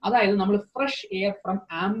 അതായത് നമ്മൾ ഫ്രഷ് എയർ ഫ്രം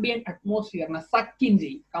ആംബിയന്റ് അറ്റ്മോസ്ഫിയറിനെ സക്കിൻ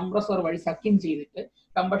ചെയ്യും, കംപ്രസർ വഴി സക്കിൻ ചെയ്തിട്ട്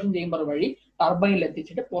കമ്പഷൻ ചേംബർ വഴി ടർബൈനിൽ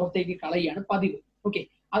എത്തിച്ചിട്ട് പുറത്തേക്ക് കളയാണ് പതിവ്. ഓക്കെ,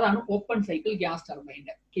 അതാണ് ഓപ്പൺ സൈക്കിൾ ഗ്യാസ്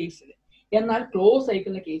ടർബൈൻ്റെ കേസിൽ. എന്നാൽ ക്ലോസ്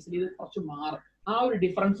സൈക്കിളിന്റെ കേസിൽ ഇത് കുറച്ച് മാറും. ആ ഒരു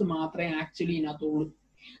ഡിഫറൻസ് മാത്രമേ ആക്ച്വലി ഇതിനകത്തുള്ളൂ.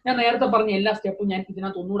 ഞാൻ നേരത്തെ പറഞ്ഞ എല്ലാ സ്റ്റെപ്പും ഞാൻ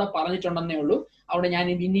ഇതിനകത്ത് ഒന്നുകൂടെ പറഞ്ഞിട്ടുണ്ടെന്നേ ഉള്ളൂ. അവിടെ ഞാൻ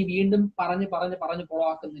ഇനി വീണ്ടും പറഞ്ഞ്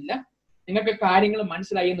കുളമാക്കുന്നില്ല. നിങ്ങൾക്ക് കാര്യങ്ങൾ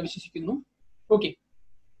മനസ്സിലായി എന്ന് വിശ്വസിക്കുന്നു. ഓക്കെ,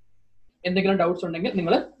 എന്തെങ്കിലും ഡൗട്ട്സ് ഉണ്ടെങ്കിൽ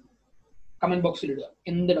നിങ്ങൾ കമന്റ് ബോക്സിൽ ഇടുക.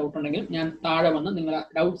 എന്ത് ഡൗട്ട് ഉണ്ടെങ്കിലും ഞാൻ താഴെ വന്ന് നിങ്ങളെ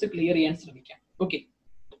ഡൗട്ട്സ് ക്ലിയർ ചെയ്യാൻ ശ്രമിക്കാം. ഓക്കെ,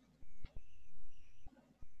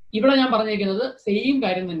 ഇവിടെ ഞാൻ പറഞ്ഞിരിക്കുന്നത് സെയിം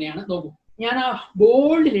കാര്യം തന്നെയാണ്. നോക്കൂ, ഞാൻ ആ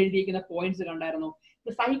ബോൾഡിൽ എഴുതിയിരിക്കുന്ന പോയിന്റ്സ് കണ്ടായിരുന്നു.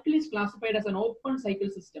 The cycle is classified as an open cycle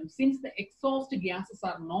system since the exhaust gases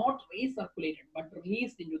are not recirculated but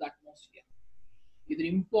released into the atmosphere. ഇതൊരു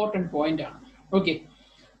ഇമ്പോർട്ടന്റ് പോയിന്റ് ആണ്. ഓക്കെ,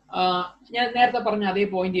 ഞാൻ നേരത്തെ പറഞ്ഞ അതേ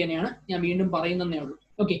പോയിന്റ് തന്നെയാണ് ഞാൻ വീണ്ടും പറയുന്നതേ ഉള്ളൂ.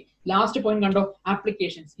 ഓക്കെ, ലാസ്റ്റ് പോയിന്റ് കണ്ടോ,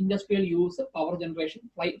 applications, industrial use, power generation,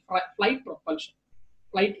 flight propulsion.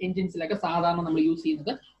 Flight എൻജിൻസിലൊക്കെ സാധാരണ നമ്മൾ യൂസ്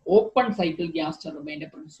ചെയ്യുന്നത് ഓപ്പൺ സൈക്കിൾ ഗ്യാസ് ടർബൈൻ്റെ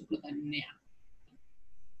പ്രിൻസിപ്പിൾ തന്നെയാണ്.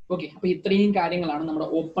 ഓക്കെ, അപ്പൊ ഇത്രയും കാര്യങ്ങളാണ് നമ്മുടെ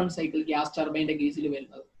ഓപ്പൺ സൈക്കിൾ ഗ്യാസ് ടർബൈൻ്റെ കേസിൽ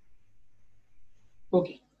വരുന്നത്.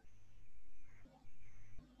 ഓക്കെ,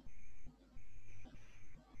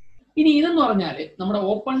 ഇനി ഇതെന്ന് പറഞ്ഞാല് നമ്മുടെ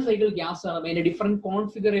open cycle gas ടർബൈൻ്റെ different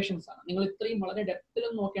configurations ആണ്. നിങ്ങൾ ഇത്രയും വളരെ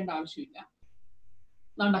ഡെപ്തിലൊന്നും നോക്കേണ്ട ആവശ്യമില്ല.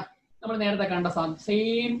 വേണ്ട, നമ്മൾ നേരത്തെ കണ്ട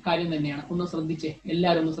സെയിം കാര്യം തന്നെയാണ്. ഒന്ന് ശ്രദ്ധിച്ചേ,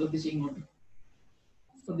 എല്ലാവരും ഒന്ന് ശ്രദ്ധിച്ചേ, ഇങ്ങോട്ട്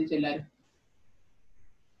ശ്രദ്ധിച്ചേ എല്ലാവരും.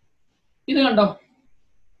 ഇത് കണ്ടോ,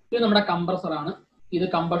 ഇത് നമ്മുടെ കംപ്രസർ ആണ്, ഇത്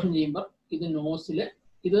കമ്പഷൻ ചേംബർ, ഇത് നോസില്,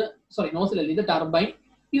 നോസിലല്ല, ഇത് ടർബൈൻ,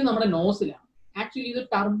 ഇത് നമ്മുടെ നോസിലാണ്. ആക്ച്വലി ഇത്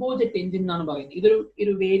ടർബോജെറ്റ് എഞ്ചിൻ എന്നാണ് പറയുന്നത്.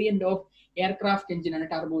 ഇതൊരു വേരിയന്റ് ഓഫ് എയർക്രാഫ്റ്റ് എഞ്ചിനാണ്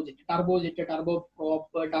turbojet, turbo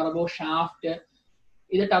prop, turbo shaft.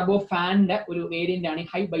 ഇത് ടർബോ ഫാനിന്റെ ഒരു വേരിയന്റ് ആണ്.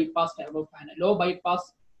 High bypass turbo fan, law bypass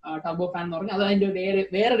turbo fan എന്ന് പറഞ്ഞാൽ അത് അതിന്റെ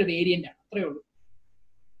വേറൊരു വേരിയന്റ് ആണ്. അത്രേ ഉള്ളൂ.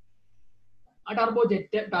 Turbo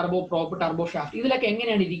jet, turbo prop, turbo shaft, ഇതിലൊക്കെ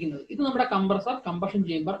എങ്ങനെയാണ് ഇരിക്കുന്നത്? ഇത് നമ്മുടെ കംപ്രസർ, കമ്പഷൻ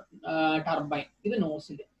ചേംബർ, ടർബൈൻ, ഇത്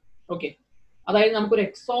നോസിൽ. ഓക്കെ, അതായത് നമുക്കൊരു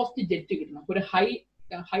എക്സോസ്റ്റ് ജെറ്റ് കിട്ടി, നമുക്കൊരു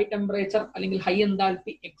ഹൈ ടെമ്പറേച്ചർ അല്ലെങ്കിൽ ഹൈ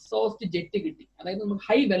എൻതാൽപ്പി എക്സോസ്റ്റ് ജെറ്റ് കിട്ടി. അതായത് നമുക്ക്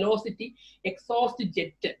ഹൈ വെലോസിറ്റി എക്സോസ്റ്റ്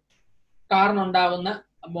ജെറ്റ് കാരണം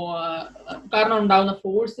ഉണ്ടാവുന്ന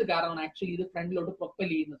ഫോഴ്സ് കാരണമാണ് ആക്ച്വലി ഇത് ഫ്രണ്ടിലോട്ട് പ്രൊപ്പൽ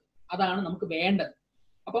ചെയ്യുന്നത്. അതാണ് നമുക്ക് വേണ്ടത്.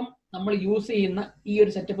 അപ്പം നമ്മൾ യൂസ് ചെയ്യുന്ന ഈ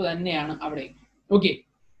ഒരു സെറ്റപ്പ് തന്നെയാണ് അവിടെ. ഓക്കെ,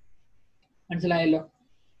 മനസ്സിലായല്ലോ?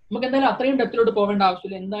 നമുക്ക് എന്തായാലും അത്രയും ഡെപ്തിലോട്ട് പോകേണ്ട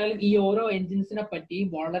ആവശ്യമില്ല. എന്തായാലും ഈ ഓരോ എൻജിൻസിനെ പറ്റി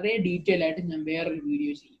വളരെ ഡീറ്റെയിൽ ആയിട്ട് ഞാൻ വേറൊരു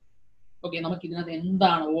വീഡിയോ ചെയ്യും. ഓക്കെ, നമുക്ക് ഇതിനകത്ത്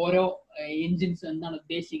എന്താണ് ഓരോ എൻജിൻസ് എന്താണ്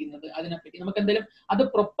ഉദ്ദേശിക്കുന്നത് അതിനെപ്പറ്റി നമുക്ക് എന്തായാലും, അത്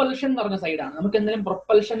പ്രൊപ്പൽഷൻ എന്ന് പറഞ്ഞ സൈഡാണ്. നമുക്ക് എന്തായാലും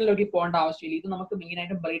പ്രൊപ്പൽഷനിലേക്ക് പോകേണ്ട ആവശ്യമില്ല. ഇത് നമുക്ക് മെയിൻ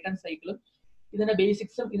ആയിട്ട് ബ്രൈറ്റൺ സൈക്കിളും ഇതിന്റെ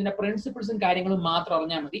ബേസിക്സും ഇതിന്റെ പ്രിൻസിപ്പിൾസും കാര്യങ്ങളും മാത്രം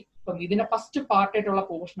അറിഞ്ഞാൽ മതി. അപ്പം ഇതിന്റെ ഫസ്റ്റ് പാർട്ടായിട്ടുള്ള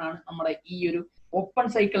പോർഷനാണ് നമ്മുടെ ഈ ഒരു open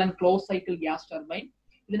cycle and close cycle gas turbine.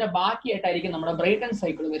 ഇതിന്റെ ബാക്കിയായിട്ടായിരിക്കും നമ്മുടെ ബ്രൈറ്റൺ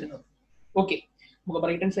സൈക്കിൾ വരുന്നത്. ഓക്കെ, നമുക്ക്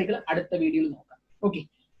ബ്രൈറ്റൺ സൈക്കിൾ അടുത്ത വീഡിയോയിൽ നോക്കാം. ഓക്കെ,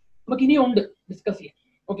 നമുക്ക് ഇനി ഉണ്ട് ഡിസ്കസ് ചെയ്യാം.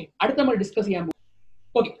 ഓക്കെ, അടുത്ത നമ്മൾ ഡിസ്കസ് ചെയ്യാൻ പോകും.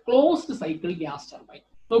 Okay, closed cycle gas turbine.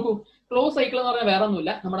 നോക്കൂ, ക്ലോസ് സൈക്കിൾ എന്ന് പറഞ്ഞാൽ വേറെ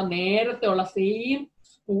ഒന്നുമില്ല, നമ്മുടെ നേരത്തെ ഉള്ള സെയിം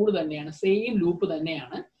സ്പൂൾ തന്നെയാണ്, സെയിം ലൂപ്പ്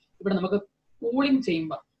തന്നെയാണ്. ഇവിടെ നമുക്ക് കൂളിംഗ്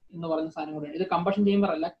ചേംബർ എന്ന് പറയുന്ന സാധനം കൂടെയാണ്. ഇത് കമ്പഷൻ ചേംബർ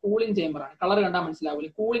അല്ല, കൂളിംഗ് ചേംബർ ആണ്. കളർ കണ്ടാൽ മനസ്സിലാവില്ല,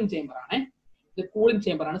 കൂളിംഗ് ചേംബർ ആണ്. ഇത് കൂളിംഗ്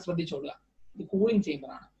ചേംബർ ആണ്, ശ്രദ്ധിച്ചോളുക. ഇത് കൂളിംഗ് ചേംബർ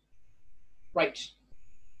ആണ്. റൈറ്റ്,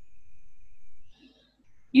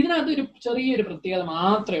 ഇതിനകത്ത് ഒരു ചെറിയൊരു പ്രത്യേകത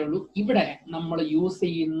മാത്രമേ ഉള്ളൂ. ഇവിടെ നമ്മൾ യൂസ്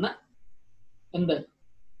ചെയ്യുന്ന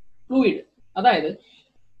ഫ്ലൂയിഡ്, അതായത്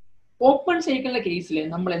ഓപ്പൺ സൈക്കിളിന്റെ കേസിൽ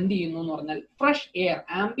നമ്മൾ എന്ത് ചെയ്യുന്നു എന്ന് പറഞ്ഞാൽ ഫ്രഷ് എയർ,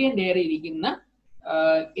 ആംബിയന്റ് എയർ ഇരിക്കുന്ന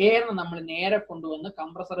എയറിനെ നമ്മൾ നേരെ കൊണ്ടുവന്ന്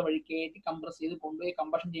കംപ്രസർ വഴി കയറ്റി കംപ്രസ് ചെയ്ത് കൊണ്ടുപോയി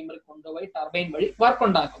കമ്പഷൻ ചേമ്പറിൽ കൊണ്ടുപോയി ടർബൈൻ വഴി വർക്ക്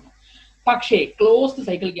ഉണ്ടാക്കുന്നു. പക്ഷേ ക്ലോസ്ഡ്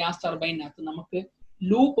സൈക്കിൾ ഗ്യാസ് ടർബൈനകത്ത് നമുക്ക്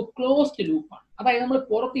ലൂപ്പ് ക്ലോസ്ഡ് ലൂപ്പാണ്. അതായത് നമ്മൾ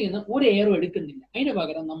പുറത്ത് നിന്ന് ഒരു എയറും എടുക്കുന്നില്ല, അതിന്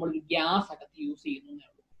പകരം നമ്മൾ ഒരു ഗ്യാസ് അകത്ത് യൂസ് ചെയ്യുന്നു.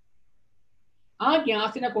 ആ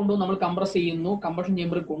ഗ്യാസിനെ കൊണ്ടുവന്ന് നമ്മൾ കംപ്രസ് ചെയ്യുന്നു, കമ്പഷൻ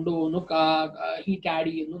ചേമ്പറിൽ കൊണ്ടുപോകുന്നു, ഹീറ്റ് ആഡ്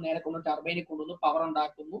ചെയ്യുന്നു, നേരെ കൊണ്ടുവന്ന് ടർബൈനിൽ കൊണ്ടുവന്ന് പവർ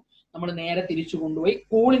ഉണ്ടാക്കുന്നു. നമ്മൾ നേരെ തിരിച്ചു കൊണ്ടുപോയി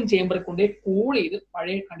കൂളിംഗ് ചേമ്പറിൽ കൊണ്ടുപോയി കൂൾ ചെയ്ത്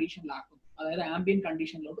പഴയ കണ്ടീഷനിലാക്കുന്നു. അതായത് ആംബിയൻ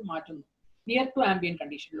കണ്ടീഷനിലോട്ട് മാറ്റുന്നു, നിയർ ടു ആംബിയൻ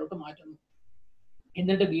കണ്ടീഷനിലോട്ട് മാറ്റുന്നു.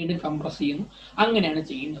 എന്നിട്ട് വീണ്ടും കംപ്രസ് ചെയ്യുന്നു. അങ്ങനെയാണ്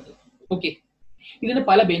ചെയ്യുന്നത്. ഓക്കെ, ഇതിന്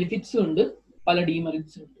പല ബെനിഫിറ്റ്സും ഉണ്ട്, പല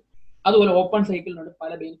ഡീമെറിറ്റ്സും ഉണ്ട്. അതുപോലെ ഓപ്പൺ സൈക്കിളിനുണ്ട്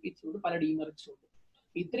പല ബെനിഫിറ്റ്സും ഉണ്ട്, പല ഡീമെറിറ്റ്സും ഉണ്ട്.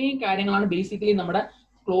 ഇത്രയും കാര്യങ്ങളാണ് ബേസിക്കലി നമ്മുടെ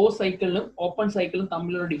ക്ലോസ് സൈക്കിളിനും ഓപ്പൺ സൈക്കിളും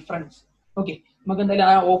തമ്മിലുള്ള ഡിഫറൻസ്. ഓക്കെ, നമുക്ക് എന്തായാലും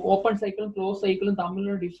ആ ഓപ്പൺ സൈക്കിളും ക്ലോസ് സൈക്കിളും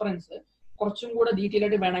തമ്മിലുള്ള ഡിഫറൻസ് കുറച്ചും കൂടെ ഡീറ്റെയിൽ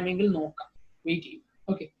ആയിട്ട് വേണമെങ്കിൽ നോക്കാം. വെയിറ്റ് ചെയ്യും.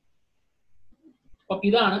 ഓക്കെ, അപ്പൊ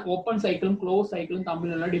ഇതാണ് ഓപ്പൺ സൈക്കിളും ക്ലോസ് സൈക്കിളും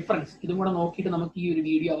തമ്മിലുള്ള ഡിഫറൻസ്. ഇതും കൂടെ നോക്കിയിട്ട് നമുക്ക് ഈ ഒരു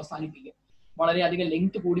വീഡിയോ അവസാനിപ്പിക്കാം. വളരെയധികം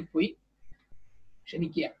ലെങ്ത് കൂടിപ്പോയി,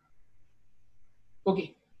 ക്ഷമിക്കുക. Okay,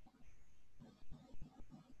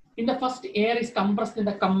 in the first, air is compressed in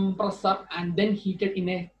the compressor and then heated in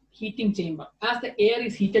a heating chamber. As the air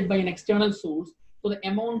is heated by an external source, so the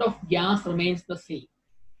amount of gas remains the same.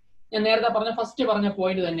 ഞാൻ നേരത്തെ പറഞ്ഞ first പറഞ്ഞ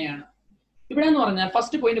point തന്നെയാണ് ഇവിടെ എന്ന് പറഞ്ഞാൽ.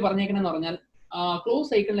 First point പറഞ്ഞേക്കണെന്ന് പറഞ്ഞാൽ close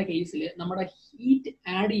സൈക്കിളിന്റെ കേസിൽ നമ്മുടെ ഹീറ്റ്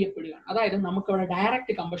ആഡ് ചെയ്യപ്പെടുകയാണ്. അതായത് നമുക്ക് അവിടെ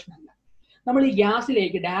ഡയറക്റ്റ് കമ്പഷൻ അല്ല, നമ്മൾ ഈ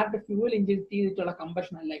ഗ്യാസിലേക്ക് ഡയറക്റ്റ് ഫ്യൂവൽ ഇൻജെക്ട് ചെയ്തിട്ടുള്ള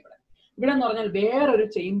കമ്പഷൻ അല്ല ഇവിടെ. ഇവിടെ എന്ന് പറഞ്ഞാൽ വേറൊരു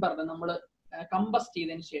ചേംബറിൽ നമ്മൾ കമ്പസ്റ്റ്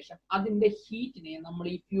ചെയ്തതിന് ശേഷം അതിന്റെ ഹീറ്റിനെ നമ്മൾ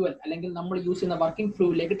ഈ ഫ്യൂവൽ അല്ലെങ്കിൽ നമ്മൾ യൂസ് ചെയ്യുന്ന വർക്കിംഗ്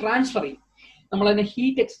ഫ്ലൂയിഡിലേക്ക് ട്രാൻസ്ഫർ ചെയ്യും. നമ്മൾ അതിനെ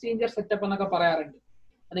ഹീറ്റ് എക്സ്ചേഞ്ചർ സെറ്റപ്പ് എന്നൊക്കെ പറയാറുണ്ട്.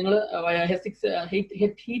 നിങ്ങൾ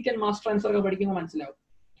ഹീറ്റ് ആൻഡ് മാസ് ട്രാൻസ്ഫർ ഒക്കെ പഠിക്കുമ്പോൾ മനസ്സിലാവും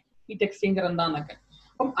ഹീറ്റ് എക്സ്ചേഞ്ചർ എന്താന്നൊക്കെ.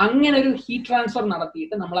 അപ്പം അങ്ങനെ ഒരു ഹീറ്റ് ട്രാൻസ്ഫർ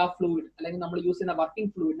നടത്തിയിട്ട് നമ്മൾ ആ ഫ്ലൂയിഡ് അല്ലെങ്കിൽ നമ്മൾ യൂസ് ചെയ്യുന്ന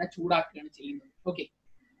വർക്കിംഗ് ഫ്ലൂയിഡിനെ ചൂടാക്കുകയാണ് ചെയ്യുന്നത്. ഓക്കെ,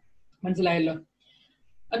 മനസ്സിലായല്ലോ?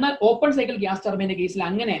 എന്നാൽ ഓപ്പൺ സൈക്കിൾ ഗ്യാസ് ടർബൈന്റെ കേസിൽ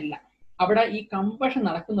അങ്ങനെയല്ല. അവിടെ ഈ കമ്പഷൻ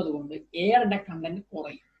നടക്കുന്നത് കൊണ്ട് എയറിന്റെ കണ്ടന്റ്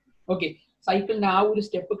കുറയും. ഓക്കെ, സൈക്കിളിന്റെ ആ ഒരു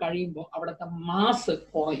സ്റ്റെപ്പ് കഴിയുമ്പോൾ അവിടുത്തെ മാസ്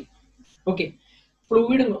കുറയും. ഓക്കെ,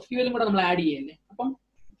 ഫ്ലൂയിഡും ഫ്യൂവലും കൂടെ നമ്മൾ ആഡ് ചെയ്യല്ലേ, അപ്പം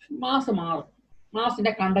മാസ് മാറും,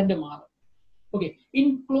 മാസിന്റെ കണ്ടന്റ് മാറും. Okay, in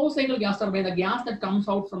closed cycle gas turbine, the gas that comes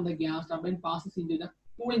out from the gas turbine passes into the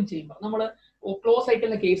cooling chamber. നമ്മൾ ക്ലോസ്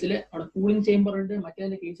സൈക്കിളിന്റെ കേസിൽ അവിടെ കൂളിംഗ് ചേംബർ ഉണ്ട്,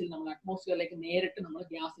 മറ്റേതിന്റെ കേസിൽ നമ്മൾ അറ്റ്മോസ്ഫിയറിലേക്ക് നേരിട്ട് നമ്മൾ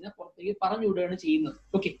ഗ്യാസിനെ പുറത്തേക്ക് പറഞ്ഞു വിടുകയാണ് ചെയ്യുന്നത്.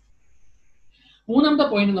 ഓക്കെ, മൂന്നാമത്തെ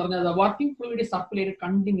പോയിന്റ് എന്ന് പറഞ്ഞാൽ വർക്കിംഗ് ഫ്ലൂയിഡ് സർക്കുലേറ്റഡ്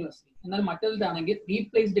കണ്ടിന്യൂസ്ലി. എന്നാൽ മറ്റേതാണെങ്കിൽ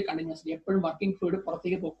റീപ്ലേസ്ഡ് കണ്ടിന്യൂസ്ലി, എപ്പോഴും വർക്കിംഗ് ഫ്ലൂയിഡ്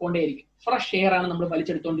പുറത്തേക്ക് പൊക്കോണ്ടേയിരിക്കും. ഫ്രഷ് എയർ ആണ് നമ്മൾ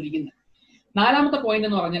വലിച്ചെടുത്തുകൊണ്ടിരിക്കുന്നത്. നാലാമത്തെ പോയിന്റ്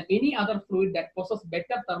എന്ന് പറഞ്ഞാൽ any other fluid that possess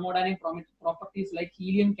better thermodynamic properties like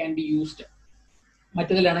helium can be used.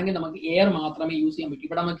 മറ്റേതിലാണെങ്കിൽ നമുക്ക് എയർ മാത്രമേ യൂസ് ചെയ്യാൻ പറ്റൂ.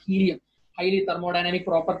 ഇവിടെ നമുക്ക് ഹീലിയം, ഹൈലി തെർമോഡൈനാമിക്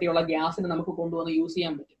പ്രോപ്പർട്ടി ഉള്ള ഗ്യാസിന് നമുക്ക് കൊണ്ടുവന്ന് യൂസ്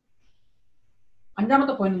ചെയ്യാൻ പറ്റും.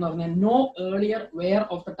 അഞ്ചാമത്തെ പോയിന്റ് എന്ന് പറഞ്ഞാൽ no earlier wear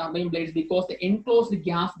of the turbine blades because the enclosed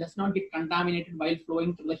gas does not get contaminated while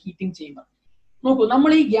flowing through the heating chamber. നോക്കൂ,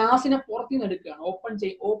 നമ്മൾ ഈ ഗ്യാസിനെ പുറത്തുനിന്ന് എടുക്കുകയാണ്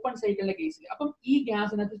ഓപ്പൺ സൈക്കിളിന്റെ കേസിൽ. അപ്പം ഈ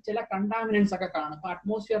ഗ്യാസിനകത്ത് ചില കണ്ടാമിനൻസ് ഒക്കെ കാണും. അപ്പൊ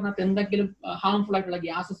അറ്റ്മോസ്ഫിയറിനകത്ത് എന്തെങ്കിലും ഹാർംഫുൾ ആയിട്ടുള്ള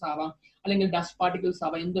ഗ്യാസസ് ആവാം, അല്ലെങ്കിൽ ഡസ്റ്റ് പാർട്ടിക്കിൾസ്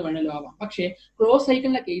ആവാം, എന്ത് വേണേലും ആവാം. പക്ഷേ ക്ലോസ്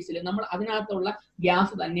സൈക്കിളിന്റെ കേസിൽ നമ്മൾ അതിനകത്തുള്ള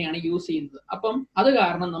ഗ്യാസ് തന്നെയാണ് യൂസ് ചെയ്യുന്നത്. അപ്പം അത്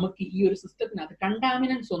കാരണം നമുക്ക് ഈ ഒരു സിസ്റ്റത്തിനകത്ത്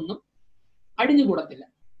കണ്ടാമിനൻസ് ഒന്നും അടിഞ്ഞുകൂടത്തില്ല.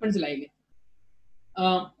 മനസ്സിലായില്ലേ?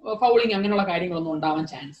 ഫൗളിങ് അങ്ങനെയുള്ള കാര്യങ്ങളൊന്നും ഉണ്ടാവാൻ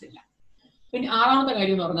ചാൻസ് ഇല്ല. പിന്നെ ആറാമത്തെ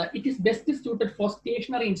കാര്യം എന്ന് പറഞ്ഞാൽ it is best suited four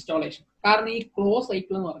stationery installation. കാരണം ഈ ക്ലോസ്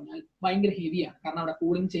സൈക്കിൾ എന്ന് പറഞ്ഞാൽ ഭയങ്കര ഹെവിയാണ്, കാരണം അവിടെ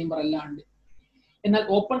കൂളിംഗ് ചേമ്പർ എല്ലാം ഉണ്ട്. എന്നാൽ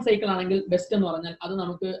ഓപ്പൺ സൈക്കിൾ ആണെങ്കിൽ ബെസ്റ്റ് എന്ന് പറഞ്ഞാൽ അത്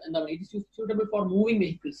നമുക്ക് എന്താ പറയുക, it is suitable for moving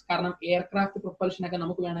vehicles. കാരണം എയർക്രാഫ്റ്റ് പ്രൊപ്പൽഷൻ ഒക്കെ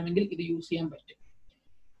നമുക്ക് വേണമെങ്കിൽ ഇത് യൂസ് ചെയ്യാൻ പറ്റും.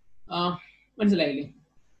 മനസ്സിലായില്ലേ?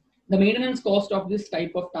 The maintenance cost of this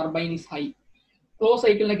type of turbine is high. Close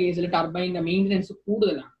സൈക്കിളിന്റെ കേസിൽ ടർബൈനിന്റെ മെയിൻ്റനൻസ്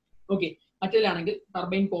കൂടുതലാണ്. Okay, മറ്റേതിലാണെങ്കിൽ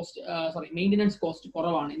turbine cost maintenance cost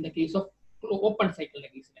കുറവാണ് in the case of open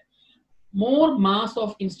സൈക്കിളിന്റെ കേസിൽ. More mass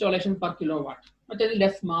of installation per kilo watt, മറ്റേത്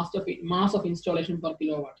less mass of installation per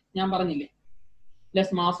kilo watt. ഞാൻ പറഞ്ഞില്ലേ,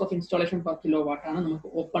 less mass of installation per kilo watt ആണ് നമുക്ക്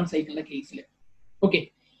open സൈക്കിളിന്റെ കേസിൽ. ഓക്കെ,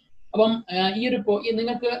 അപ്പം ഈ ഒരു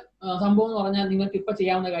നിങ്ങൾക്ക് സംഭവം എന്ന് പറഞ്ഞാൽ നിങ്ങൾക്ക് ഇപ്പൊ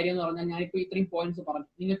ചെയ്യാവുന്ന കാര്യം എന്ന് പറഞ്ഞാൽ ഞാനിപ്പോ ഇത്രയും പോയിന്റ്സ് പറഞ്ഞു,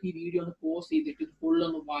 നിങ്ങൾക്ക് ഈ വീഡിയോ ഒന്ന് പോസ് ചെയ്തിട്ട് ഫുള്ള്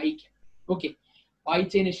ഒന്ന് വായിക്കാം. ഓക്കെ,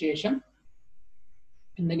 വായിച്ചതിന് ശേഷം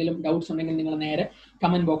എന്തെങ്കിലും ഡൗട്ട്സ് ഉണ്ടെങ്കിൽ നിങ്ങൾ നേരെ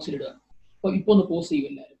കമന്റ് ബോക്സിൽ ഇടുക. അപ്പോൾ ഇപ്പൊ ഒന്ന് പോസ് ചെയ്യും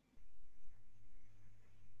എല്ലാവരും.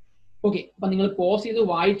 ഓക്കെ, അപ്പൊ നിങ്ങൾ പോസ് ചെയ്ത്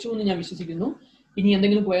വായിച്ചു എന്ന് ഞാൻ വിശ്വസിക്കുന്നു. ഇനി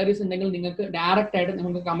എന്തെങ്കിലും ക്വയറീസ് ഉണ്ടെങ്കിൽ നിങ്ങൾക്ക് ഡയറക്റ്റ് ആയിട്ട്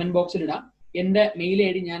നിങ്ങൾക്ക് കമന്റ് ബോക്സിൽ ഇടാം. എന്റെ മെയിൽ ഐ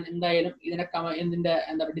ഡി ഞാൻ എന്തായാലും ഇതിന്റെ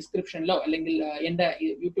എന്താ ഡിസ്ക്രിപ്ഷനിലോ അല്ലെങ്കിൽ എന്റെ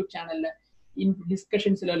യൂട്യൂബ് ചാനലിലെ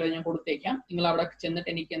ഡിസ്കഷൻസിലോ ഞാൻ കൊടുത്തേക്കാം. നിങ്ങൾ അവിടെ ചെന്നിട്ട്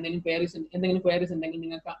എനിക്ക് എന്തെങ്കിലും ക്വയറീസ് ഉണ്ടെങ്കിൽ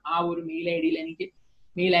നിങ്ങൾക്ക് ആ ഒരു മെയിൽ ഐ ഡിയിൽ എനിക്ക്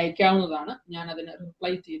മെയിൽ അയക്കാവുന്നതാണ്. ഞാൻ അതിന്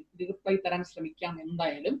റിപ്ലൈ തരാൻ ശ്രമിക്കാം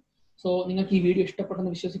എന്തായാലും. സോ നിങ്ങൾക്ക് ഈ വീഡിയോ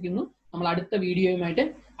ഇഷ്ടപ്പെട്ടെന്ന് വിശ്വസിക്കുന്നു. നമ്മൾ അടുത്ത വീഡിയോയുമായിട്ട്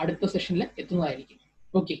അടുത്ത സെഷനിൽ എത്തുന്നതായിരിക്കും.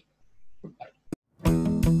 Okay, good bye.